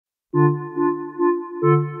I'ma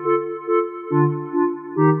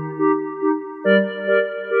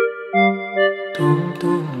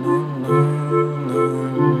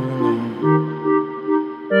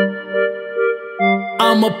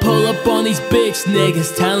pull up on these bitch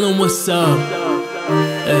niggas, tell them what's up.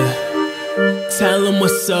 Tell them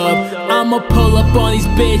what's up. I'ma pull up on these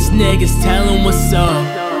bitch niggas, tell them what's up.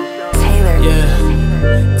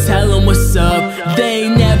 Yeah, tell them what's up. They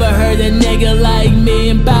ain't never heard a nigga like me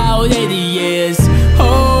in about 80 years.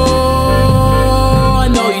 Oh, I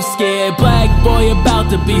know you scared. Black boy about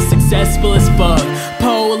to be successful as fuck.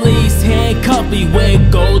 Police handcuff me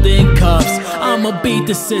with golden cuffs. I'ma beat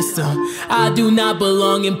the system. I do not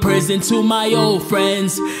belong in prison. To my old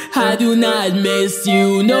friends, I do not miss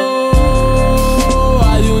you, no.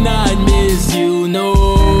 I do not miss you, no.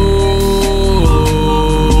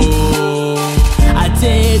 I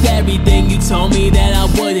did everything you told me that I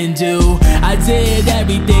wouldn't do. I did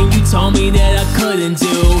everything you told me that I couldn't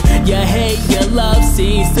do. Your hate, your love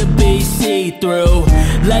seems to be see-through.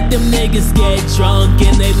 Let them niggas get drunk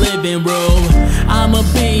in their living room. I'ma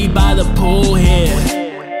be by the pool here,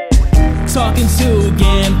 talking to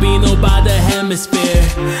Gambino by the hemisphere.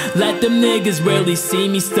 Let them niggas really see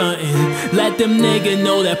me stunting. Let them niggas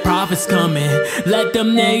know that PROPH's coming. Let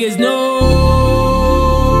them niggas know.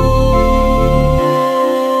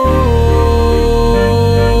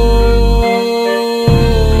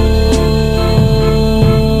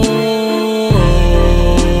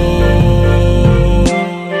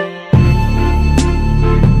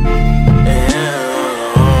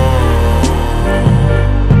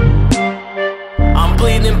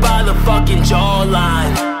 By the fucking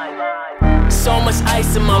jawline, so much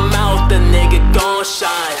ice in my mouth, the nigga gon'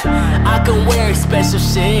 shine. I can wear special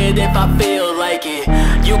shit if I feel like it.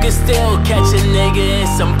 You can still catch a nigga in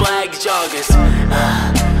some black joggers.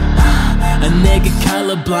 A nigga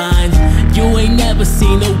colorblind. You ain't never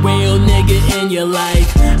seen a real nigga in your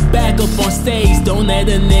life. Back up on stage, don't let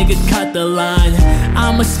a nigga cut the line.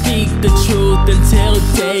 I'ma speak the truth until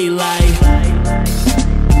daylight.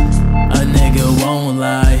 A nigga won't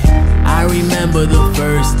lie. I remember the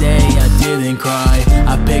first day I didn't cry.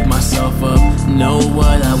 I picked myself up, know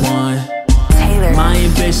what I want. My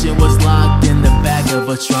ambition was locked in the back of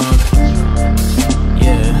a trunk.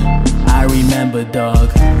 Yeah, I remember,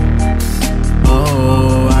 dog.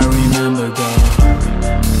 Oh, I remember, dog.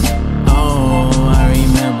 Oh, I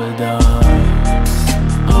remember, dog.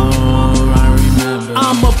 Oh, I remember.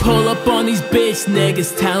 I'ma pull up on these bitch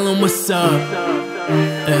niggas, tell them what's up.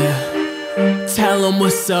 Tell them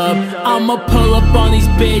what's up. I'ma pull up on these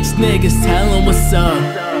bitch niggas, tell them what's up.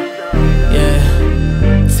 Yeah,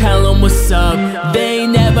 tell them what's up. They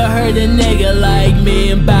ain't never heard a nigga like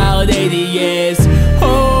me in about 80 years.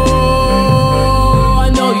 Oh, I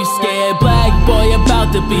know you scared. Black boy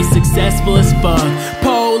about to be successful as fuck.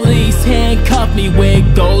 Police handcuff me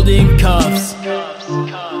with golden cuffs.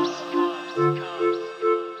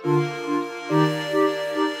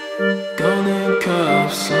 Golden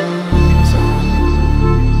cuffs.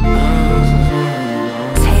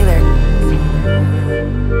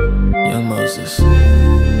 Young Moses,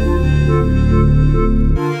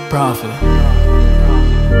 PROPH.